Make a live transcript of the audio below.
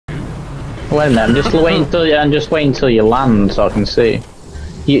Wait a minute, I'm just waiting until you land so I can see.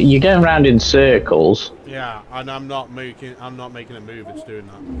 You're going round in circles. Yeah, and I'm not making a move. It's doing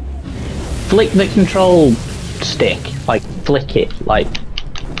that. Flick the control stick, like flick it, like.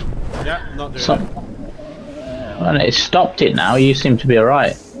 Yeah, I'm not doing it. And it stopped it now. You seem to be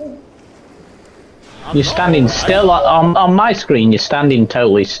alright. You're standing still on my screen. You're standing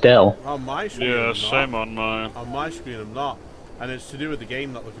totally still. On my screen, yeah, same on mine. On my screen, I'm not, and it's to do with the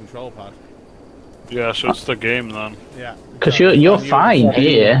game, not the control pad. Yeah, so it's the game then. Yeah. Because you're fine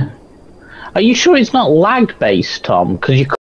here. Are you sure it's not lag based, Tom? Because you.